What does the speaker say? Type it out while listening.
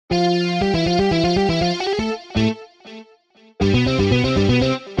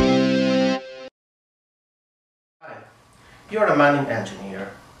You're a mining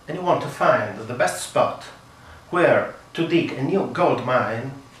engineer and you want to find the best spot where to dig a new gold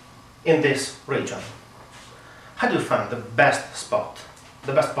mine in this region. How do you find the best spot,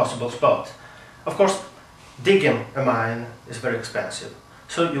 the best possible spot? Of course, digging a mine is very expensive,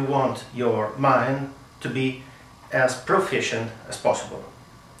 so you want your mine to be as proficient as possible.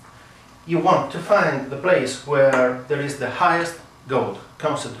 You want to find the place where there is the highest gold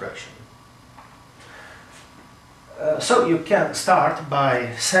concentration. So you can start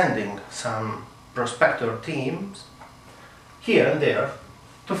by sending some prospector teams here and there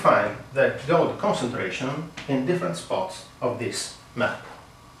to find the gold concentration in different spots of this map.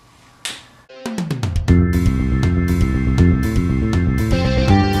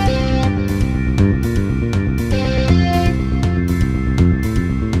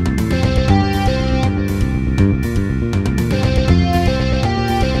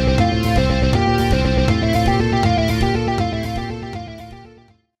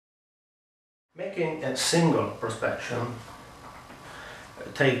 Making a single prospection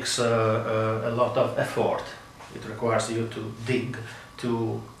takes a lot of effort. It requires you to dig,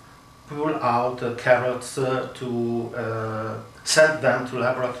 to pull out carrots, to send them to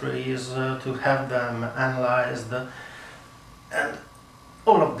laboratories, to have them analyzed, and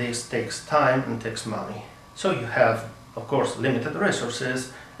all of this takes time and takes money. So you have, of course, limited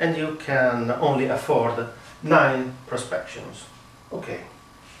resources and you can only afford 9 prospections. Okay.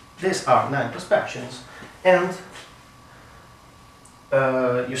 These are 9 prospections, and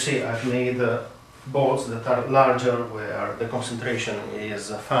you see I've made balls that are larger where the concentration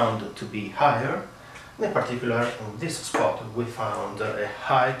is found to be higher. In particular, in this spot we found a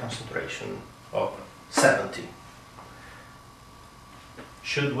high concentration of 70.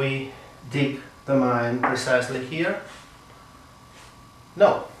 Should we dig the mine precisely here?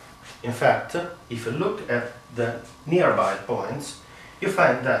 No. In fact, if you look at the nearby points, you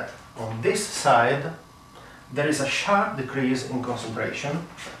find that on this side there is a sharp decrease in concentration,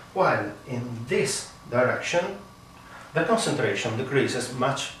 while in this direction the concentration decreases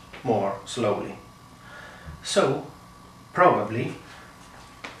much more slowly. So probably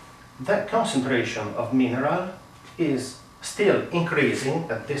the concentration of mineral is still increasing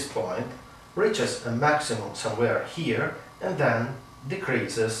at this point, reaches a maximum somewhere here, and then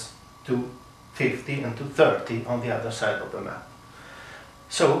decreases to 50 and to 30 on the other side of the map.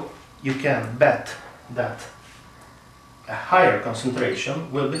 So you can bet that a higher concentration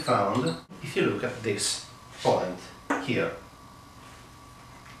will be found if you look at this point here.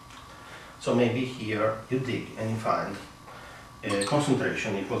 So maybe here you dig and you find a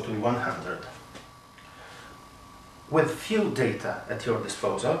concentration equal to 100. With few data at your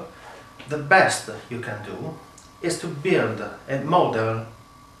disposal, the best you can do is to build a model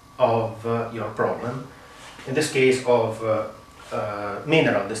of your problem, in this case of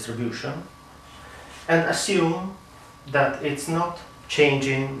mineral distribution, and assume that it's not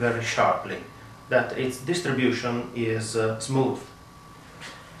changing very sharply, that its distribution is smooth.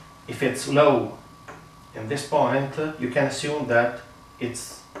 If it's low in this point, you can assume that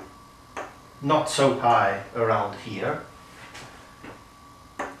it's not so high around here.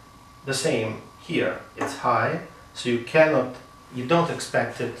 The same here, it's high, so you don't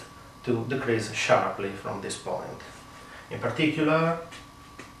expect it to decrease sharply from this point. In particular,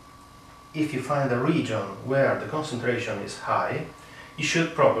 if you find a region where the concentration is high, you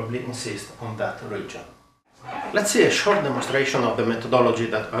should probably insist on that region. Let's see a short demonstration of the methodology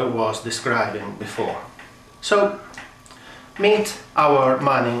that I was describing before. So, meet our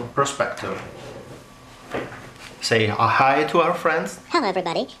mining prospector. Say a hi to our friends. Hello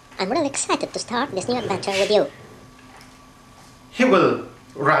everybody, I'm really excited to start this new adventure with you. He will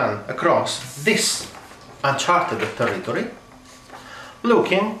run across this uncharted territory,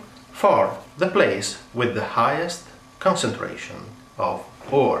 looking for the place with the highest concentration of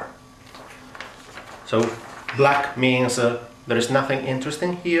ore. So black means there is nothing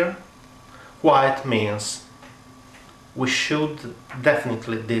interesting here, white means we should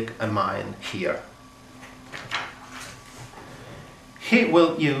definitely dig a mine here. He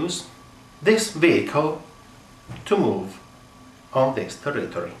will use this vehicle to move on this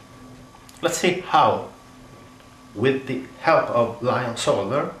territory. Let's see how, with the help of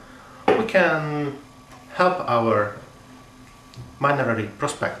LIONsolver, we can help our mineral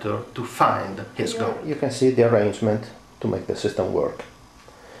prospector to find his goal. You can see the arrangement to make the system work.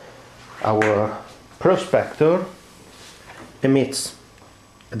 Our prospector emits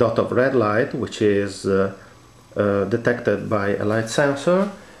a dot of red light, which is detected by a light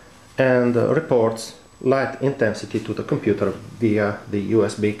sensor, and reports light intensity to the computer via the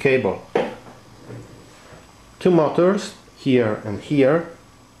USB cable. Two motors here and here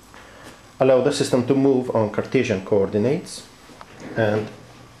allow the system to move on Cartesian coordinates, and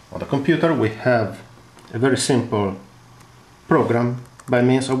on the computer we have a very simple program by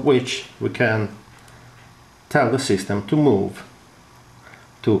means of which we can tell the system to move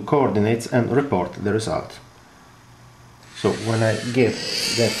to coordinates and report the result. So when I give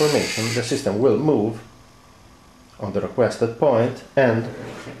the information, the system will move on the requested point and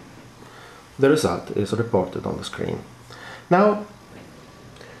the result is reported on the screen. Now,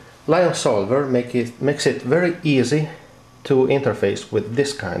 LIONsolver makes it very easy to interface with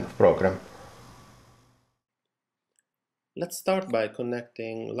this kind of program. Let's start by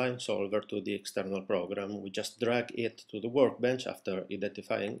connecting LIONsolver to the external program. We just drag it to the workbench after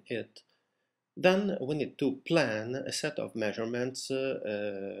identifying it. Then we need to plan a set of measurements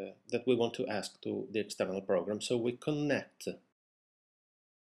that we want to ask to the external program. So we connect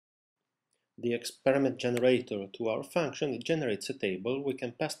the experiment generator to our function. It generates a table. We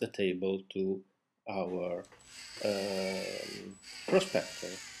can pass the table to our prospector.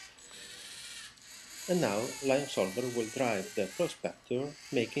 And now LIONsolver will drive the prospector,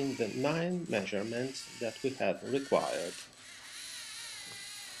 making the 9 measurements that we have required.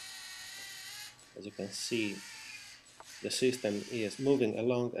 As you can see, the system is moving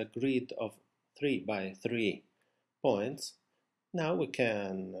along a grid of 3 by 3 points. Now we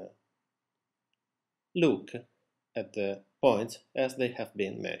can look at the points as they have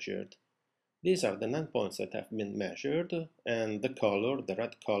been measured. These are the 9 points that have been measured, and the color, the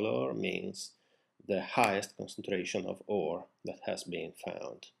red color, means the highest concentration of ore that has been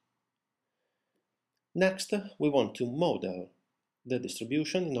found. Next, we want to model the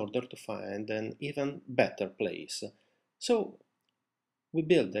distribution in order to find an even better place. So we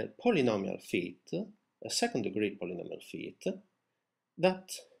build a polynomial fit, a second-degree polynomial fit,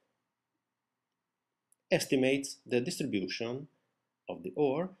 that estimates the distribution of the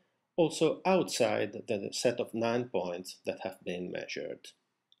ore also outside the set of 9 points that have been measured.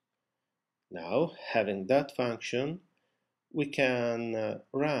 Now, having that function, we can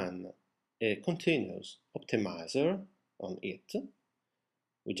run a continuous optimizer on it.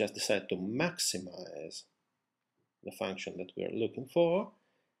 We just decide to maximize the function that we are looking for,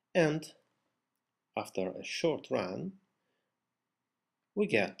 and after a short run, we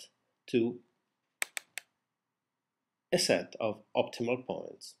get to a set of optimal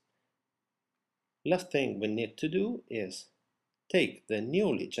points. Last thing we need to do is take the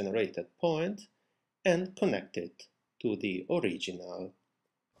newly generated point and connect it to the original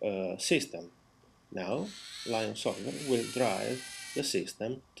system. Now, LIONsolver will drive the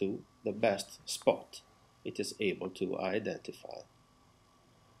system to the best spot it is able to identify.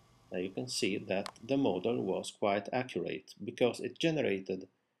 Now you can see that the model was quite accurate because it generated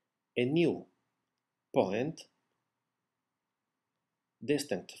a new point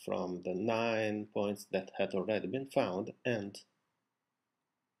distant from the 9 points that had already been found and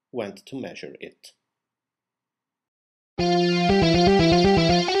went to measure it.